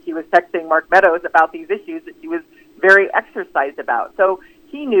him that she was texting Mark Meadows about these issues that she was very exercised about. So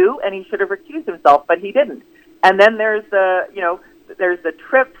he knew, and he should have recused himself, but he didn't. And then there's the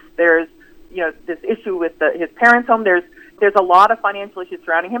trips. There's this issue with his parents' home. There's a lot of financial issues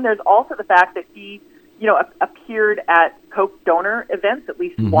surrounding him. There's also the fact that he appeared at Coke donor events, at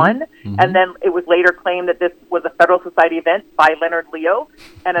least one, and then it was later claimed that this was a Federal Society event by Leonard Leo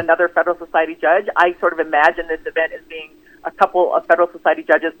and another Federal Society judge. I sort of imagine this event as being a couple of Federal Society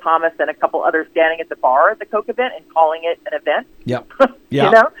judges, Thomas and a couple others, standing at the bar at the Coke event and calling it an event. Yep.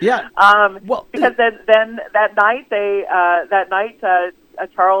 Because then that night,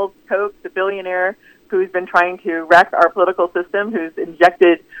 Charles Koch, the billionaire who's been trying to wreck our political system, who's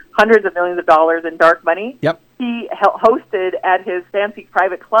injected hundreds of millions of dollars in dark money. Yep. He hosted at his fancy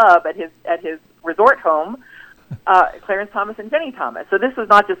private club at his resort home, Clarence Thomas and Jenny Thomas. So this was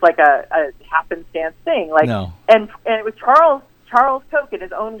not just like a happenstance thing. And it was Charles Koch, in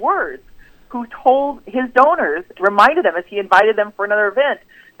his own words, who told his donors, reminded them as he invited them for another event,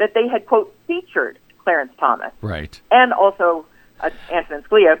 that they had, quote, featured Clarence Thomas. Right. And also Antonin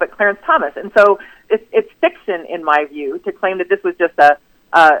Scalia, but Clarence Thomas. And so it's fiction, in my view, to claim that this was just a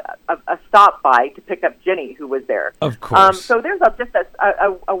stop by to pick up Jenny, who was there. Of course. So there's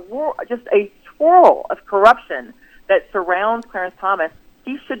just a swirl of corruption that surrounds Clarence Thomas.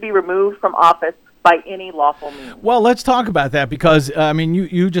 He should be removed from office by any lawful means. Well, let's talk about that because,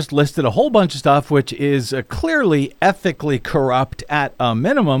 you just listed a whole bunch of stuff which is clearly ethically corrupt at a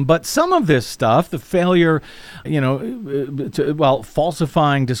minimum, but some of this stuff, the failure,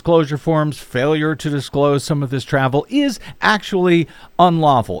 falsifying disclosure forms, failure to disclose some of this travel is actually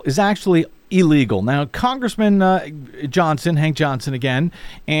unlawful, is actually illegal. Now, Congressman Hank Johnson again,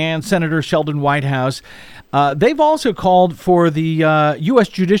 and Senator Sheldon Whitehouse, they've also called for the U.S.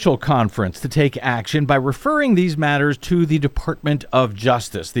 Judicial Conference to take action by referring these matters to the Department of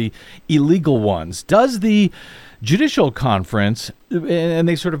Justice, the illegal ones. Does the Judicial Conference, and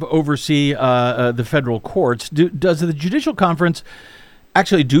they sort of oversee the federal courts, does the Judicial Conference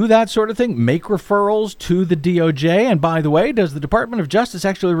actually do that sort of thing, make referrals to the DOJ? And by the way, does the Department of Justice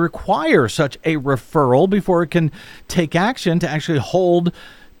actually require such a referral before it can take action to actually hold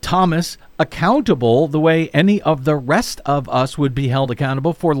Thomas accountable the way any of the rest of us would be held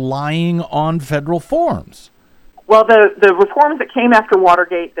accountable for lying on federal forms? Well, the reforms that came after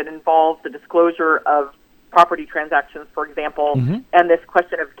Watergate that involved the disclosure of property transactions, for example, and this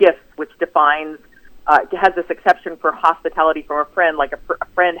question of gifts, which defines has this exception for hospitality from a friend, like a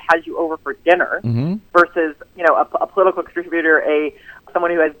friend has you over for dinner, versus a political contributor,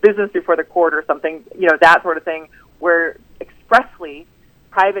 someone who has business before the court or something, that sort of thing, where expressly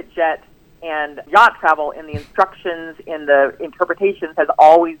private jet and yacht travel in the instructions, in the interpretations, has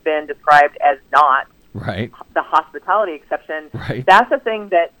always been described as not the hospitality exception. Right. That's a thing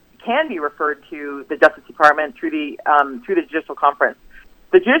that can be referred to the Justice Department through the Judicial Conference.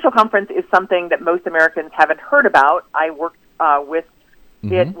 The Judicial Conference is something that most Americans haven't heard about. I worked with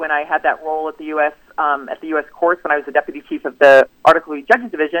it when I had that role at the U.S. courts when I was the deputy chief of the Article III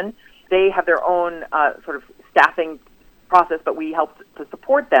Judges Division. They have their own sort of staffing process, but we helped to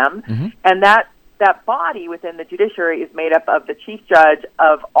support them. And that body within the judiciary is made up of the chief judge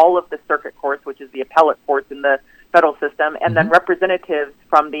of all of the circuit courts, which is the appellate courts in the federal system, and then representatives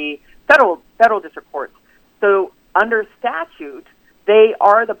from the federal district courts. So under statute, they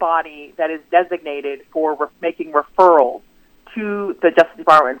are the body that is designated for making referrals to the Justice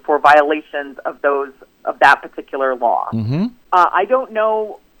Department for violations of that particular law. I don't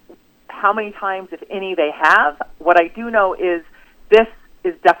know how many times, if any, they have. What I do know is this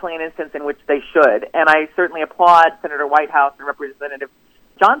is definitely an instance in which they should, and I certainly applaud Senator Whitehouse and Representative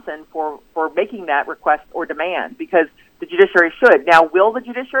Johnson for making that request or demand, because the judiciary should. Now, will the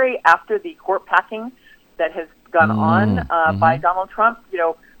judiciary, after the court packing that has gone on by Donald Trump,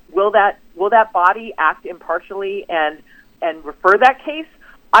 will that body act impartially and refer that case?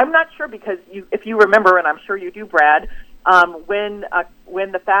 I'm not sure, because if you remember, and I'm sure you do, Brad, when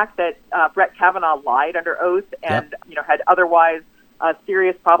the fact that Brett Kavanaugh lied under oath and had otherwise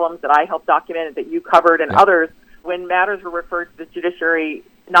serious problems that I helped document and that you covered and others, when matters were referred to the judiciary,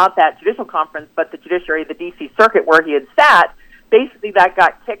 not that judicial conference, but the judiciary, the D.C. Circuit where he had sat, basically that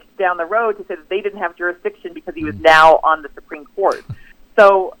got kicked down the road to say that they didn't have jurisdiction because he was now on the Supreme Court.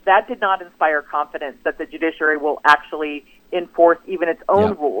 So that did not inspire confidence that the judiciary will actually enforce even its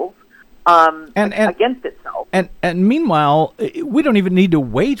own rules against itself. And meanwhile, we don't even need to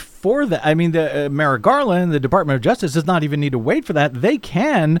wait for that. I mean, the Merrick Garland, the Department of Justice, does not even need to wait for that. They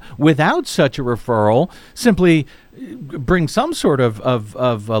can, without such a referral, simply bring some sort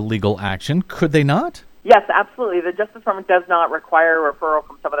of legal action. Could they not? Yes, absolutely. The Justice Department does not require a referral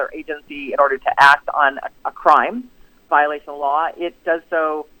from some other agency in order to act on a crime violation of law. It does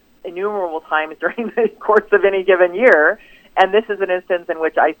so innumerable times during the course of any given year. And this is an instance in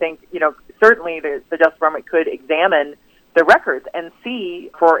which I think, certainly the Justice Department could examine the records and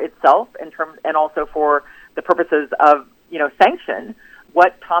see for itself and also for the purposes of, sanction,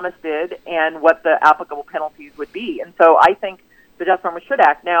 what Thomas did and what the applicable penalties would be. And so I think the Justice Department should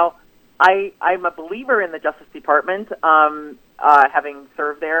act. Now, I'm a believer in the Justice Department, having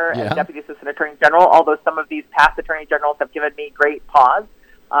served there as Deputy Assistant Attorney General, although some of these past Attorney Generals have given me great pause,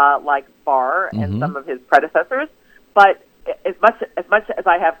 like Barr and some of his predecessors. But as much as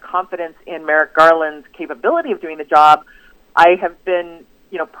I have confidence in Merrick Garland's capability of doing the job, I have been,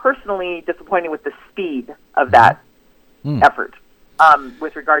 personally disappointed with the speed of that effort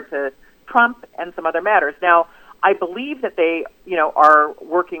with regard to Trump and some other matters. Now, I believe that they, are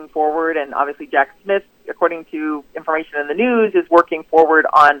working forward, and obviously Jack Smith, according to information in the news, is working forward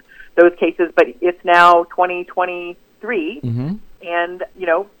on those cases, but it's now 2023. And,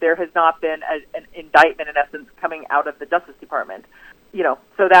 there has not been an indictment, in essence, coming out of the Justice Department.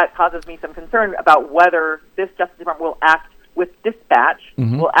 So that causes me some concern about whether this Justice Department will act with dispatch,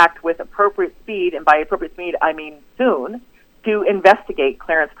 will act with appropriate speed, and by appropriate speed, I mean soon, to investigate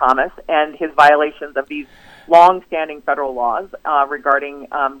Clarence Thomas and his violations of these long-standing federal laws regarding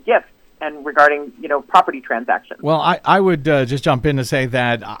gifts and regarding, property transactions. Well, I would just jump in to say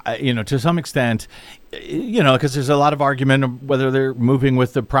that, to some extent, because there's a lot of argument of whether they're moving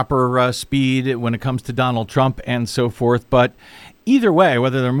with the proper speed when it comes to Donald Trump and so forth. But either way,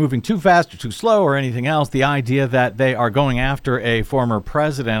 whether they're moving too fast or too slow or anything else, the idea that they are going after a former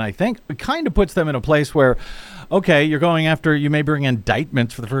president, I think, kind of puts them in a place where, okay, you may bring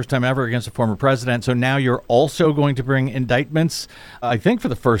indictments for the first time ever against a former president. So now you're also going to bring indictments, I think for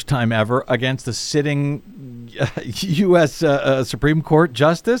the first time ever, against the sitting U.S. Supreme Court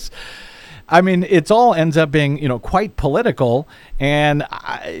justice. I mean, it all ends up being, quite political. And,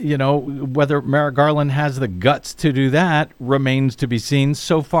 whether Merrick Garland has the guts to do that remains to be seen.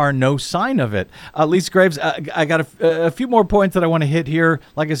 So far, no sign of it. Lisa Graves, I got a few more points that I want to hit here.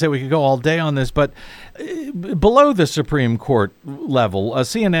 Like I said, we could go all day on this. But below the Supreme Court level,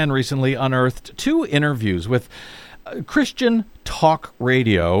 CNN recently unearthed 2 interviews with Christian talk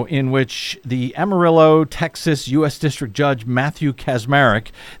radio in which the Amarillo, Texas U.S. District Judge Matthew Kacsmaryk,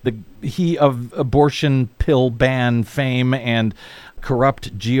 he of abortion pill ban fame and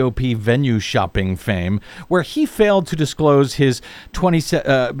corrupt GOP venue shopping fame, where he failed to disclose his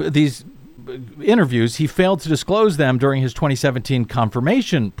these interviews. He failed to disclose them during his 2017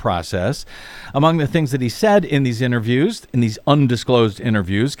 confirmation process. Among the things that he said in these interviews, in these undisclosed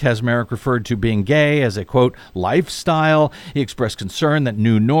interviews, Kacsmaryk referred to being gay as a, quote, lifestyle. He expressed concern that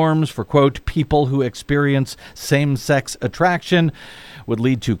new norms for, quote, people who experience same-sex attraction would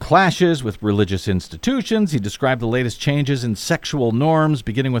lead to clashes with religious institutions. He described the latest changes in sexual norms,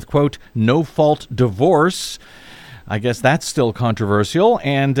 beginning with, quote, no-fault divorce. I guess that's still controversial.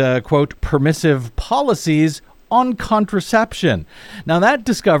 And, quote, permissive policies on contraception. Now, that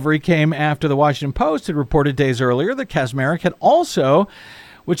discovery came after the Washington Post had reported days earlier that Kacsmaryk had also,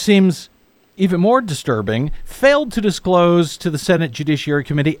 which seems even more disturbing, failed to disclose to the Senate Judiciary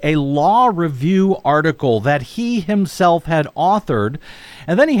Committee a law review article that he himself had authored,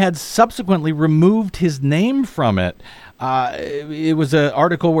 and then he had subsequently removed his name from it. It was an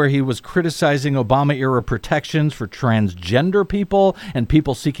article where he was criticizing Obama-era protections for transgender people and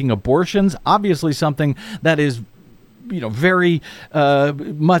people seeking abortions, obviously something that is very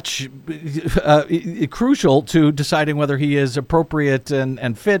much crucial to deciding whether he is appropriate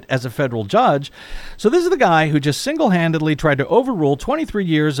and fit as a federal judge. So this is the guy who just single-handedly tried to overrule 23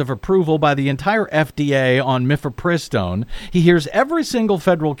 years of approval by the entire FDA on mifepristone. He hears every single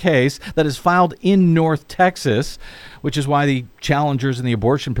federal case that is filed in North Texas, which is why the challengers in the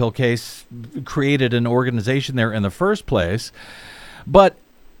abortion pill case created an organization there in the first place. But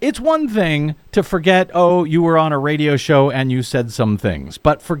It's one thing to forget, oh, you were on a radio show and you said some things,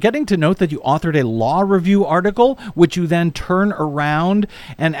 but forgetting to note that you authored a law review article, which you then turn around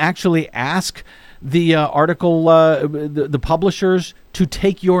and actually ask the article, the publishers to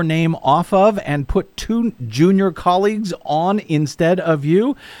take your name off of and put 2 junior colleagues on instead of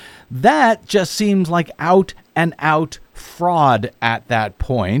you, that just seems like out and out fraud at that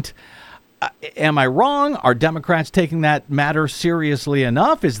point. Am I wrong? Are Democrats taking that matter seriously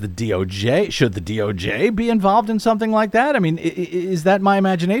enough? Should the DOJ be involved in something like that? I mean, is that my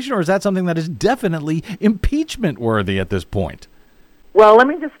imagination, or is that something that is definitely impeachment worthy at this point? Well, let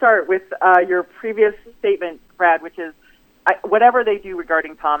me just start with your previous statement, Brad, which is whatever they do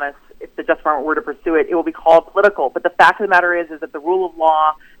regarding Thomas, if the Justice Department were to pursue it, it will be called political. But the fact of the matter is that the rule of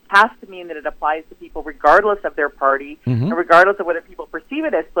law has to mean that it applies to people regardless of their party and regardless of whether people perceive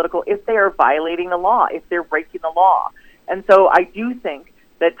it as political if they are violating the law, if they're breaking the law. And so I do think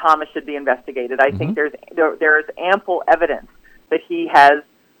that Thomas should be investigated. I think there's ample evidence that he has,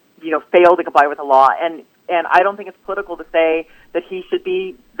 failed to comply with the law. And I don't think it's political to say that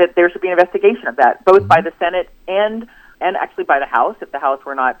there should be an investigation of that, both by the Senate and actually by the House, if the House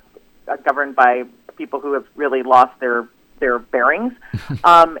were not governed by people who have really lost their bearings,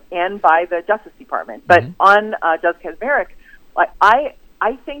 and by the Justice Department. But on Judge Kaczmarek,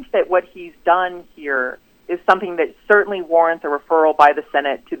 I think that what he's done here is something that certainly warrants a referral by the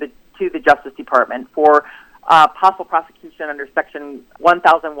Senate to the Justice Department for possible prosecution under Section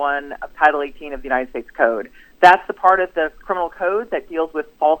 1001 of Title 18 of the United States Code. That's the part of the criminal code that deals with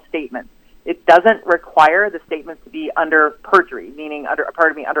false statements. It doesn't require the statements to be under perjury, meaning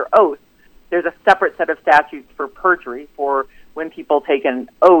under oath. There's a separate set of statutes for perjury for when people take an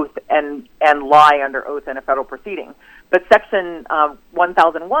oath and lie under oath in a federal proceeding. But Section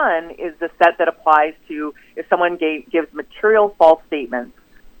 1001 is the set that applies to if someone gives material false statements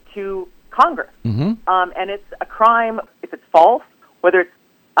to Congress. And it's a crime if it's false, whether it's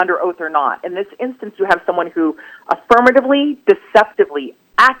under oath or not. In this instance, you have someone who affirmatively, deceptively,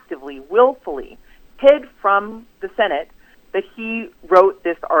 actively, willfully hid from the Senate that he wrote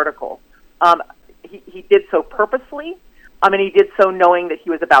this article. He did so purposely, and he did so knowing that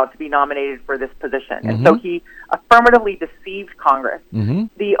he was about to be nominated for this position. And so he affirmatively deceived Congress.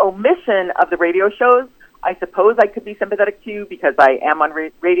 The omission of the radio shows, I suppose I could be sympathetic to because I am on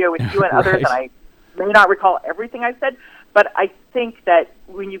radio with you and others, and I may not recall everything I said, but I think that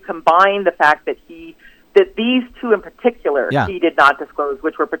when you combine the fact that these 2 in particular he did not disclose,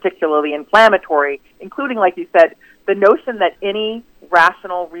 which were particularly inflammatory, including, like you said, the notion that any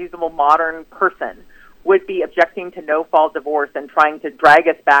rational, reasonable, modern person would be objecting to no-fault divorce and trying to drag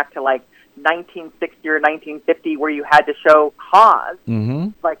us back to, 1960 or 1950 where you had to show cause,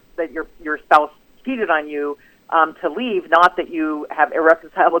 like that your spouse cheated on you to leave, not that you have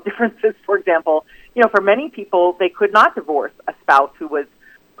irreconcilable differences, for example. For many people, they could not divorce a spouse who was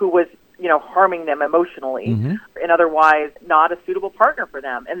harming them emotionally and otherwise not a suitable partner for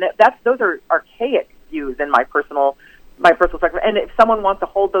them. And those are archaic views in my personal perspective. And if someone wants to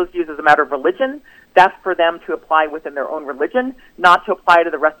hold those views as a matter of religion, that's for them to apply within their own religion, not to apply to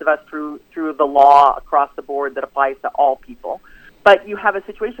the rest of us through the law across the board that applies to all people. But you have a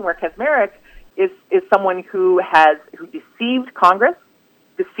situation where Kaczmarek is someone who deceived Congress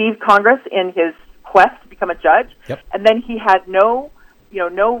in his quest to become a judge, and then he had no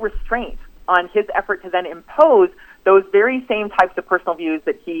restraint on his effort to then impose those very same types of personal views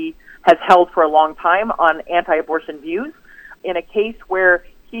that he has held for a long time on anti-abortion views in a case where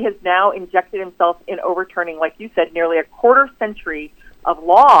he has now injected himself in overturning, like you said, nearly a quarter century of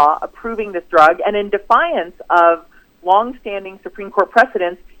law approving this drug, and in defiance of long-standing Supreme Court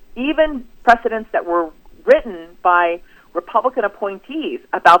precedents, even precedents that were written by Republican appointees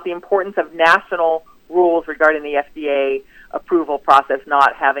about the importance of national rules regarding the FDA approval process,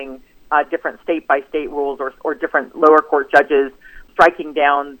 not having different state-by-state rules or different lower court judges striking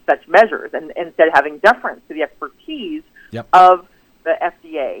down such measures, and instead having deference to the expertise of the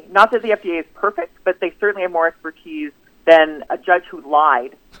FDA. Not that the FDA is perfect, but they certainly have more expertise than a judge who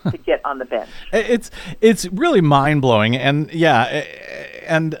lied to get on the bench. It's really mind-blowing,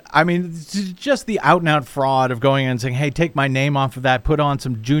 and I mean, just the out-and-out fraud of going in and saying, hey, take my name off of that, put on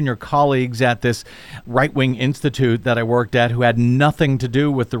some junior colleagues at this right-wing institute that I worked at who had nothing to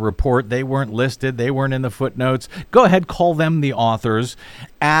do with the report. They weren't listed. They weren't in the footnotes. Go ahead, call them the authors.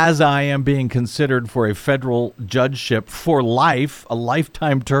 As I am being considered for a federal judgeship for life, a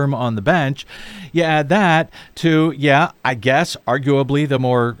lifetime term on the bench, you add that to, I guess, arguably the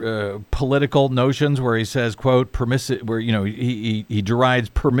more more political notions where he says, quote, permissive, where, he derides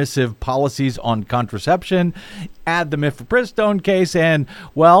permissive policies on contraception, add the mifepristone case, and,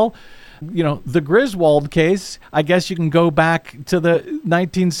 well, the Griswold case, I guess you can go back to the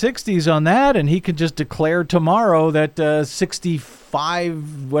 1960s on that, and he could just declare tomorrow that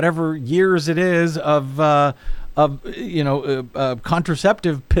 65 whatever years it is of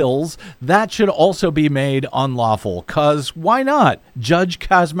contraceptive pills, that should also be made unlawful. 'Cause why not? Judge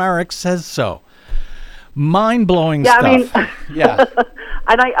Kaczmarek says so. Mind-blowing stuff. I mean, yeah.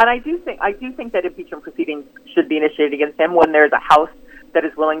 And I do think that impeachment proceedings should be initiated against him when there's a House that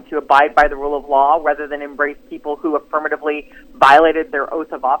is willing to abide by the rule of law rather than embrace people who affirmatively violated their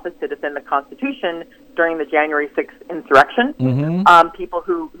oath of office to defend the Constitution during the January 6th insurrection. Mm-hmm. People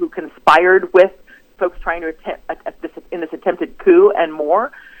who conspired with folks trying to in this attempted coup and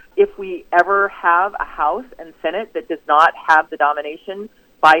more. If we ever have a House and Senate that does not have the domination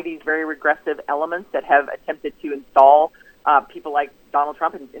by these very regressive elements that have attempted to install people like Donald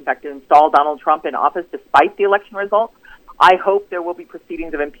Trump, in fact, to install Donald Trump in office despite the election results, I hope there will be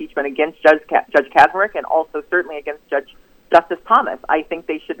proceedings of impeachment against Judge Kaczmarek and also certainly against Justice Thomas. I think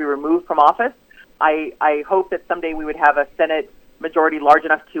they should be removed from office. I hope that someday we would have a Senate majority large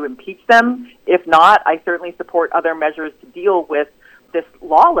enough to impeach them. If not, I certainly support other measures to deal with this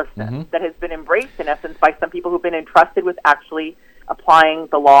lawlessness that has been embraced, in essence, by some people who've been entrusted with actually applying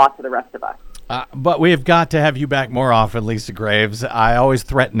the law to the rest of us. But we have got to have you back more often, Lisa Graves. I always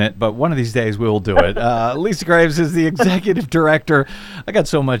threaten it, but one of these days we will do it. Lisa Graves is the executive director. I got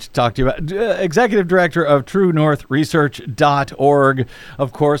so much to talk to you about. Executive director of TrueNorthResearch.org.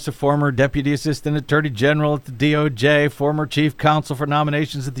 Of course, a former deputy assistant attorney general at the DOJ, former chief counsel for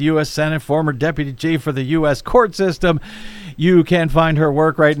nominations at the U.S. Senate, former deputy chief for the U.S. court system. You can find her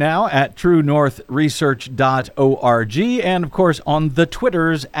work right now at TrueNorthResearch.org and, of course, on the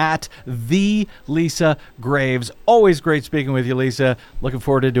Twitters at the Lisa Graves. Always great speaking with you, Lisa. Looking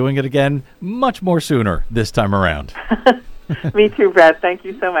forward to doing it again much more sooner this time around. Me too, Brad. Thank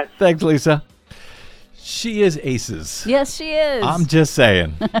you so much. Thanks, Lisa. She is aces. Yes, she is. I'm just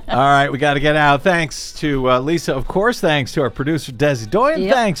saying. All right, we got to get out. Thanks to Lisa, of course. Thanks to our producer, Desi Doyen.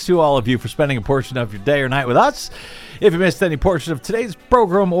 Yep. Thanks to all of you for spending a portion of your day or night with us. If you missed any portion of today's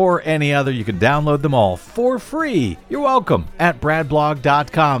program or any other, you can download them all for free. You're welcome at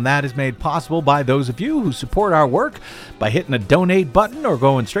bradblog.com. That is made possible by those of you who support our work by hitting a donate button or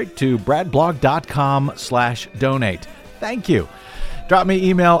going straight to bradblog.com/donate. Thank you. Drop me an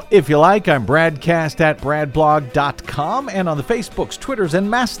email if you like. I'm BradCast at bradblog.com. And on the Facebooks, Twitters, and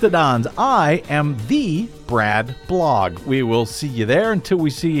Mastodons, I am the Brad Blog. We will see you there. Until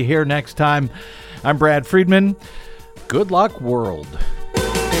we see you here next time, I'm Brad Friedman. Good luck, world.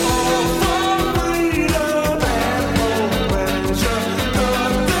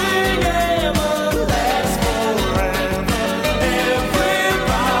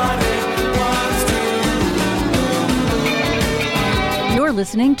 You're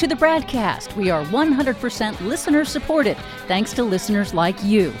listening to the BradCast. We are 100% listener supported, thanks to listeners like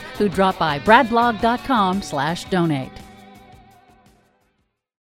you who drop by bradblog.com/donate.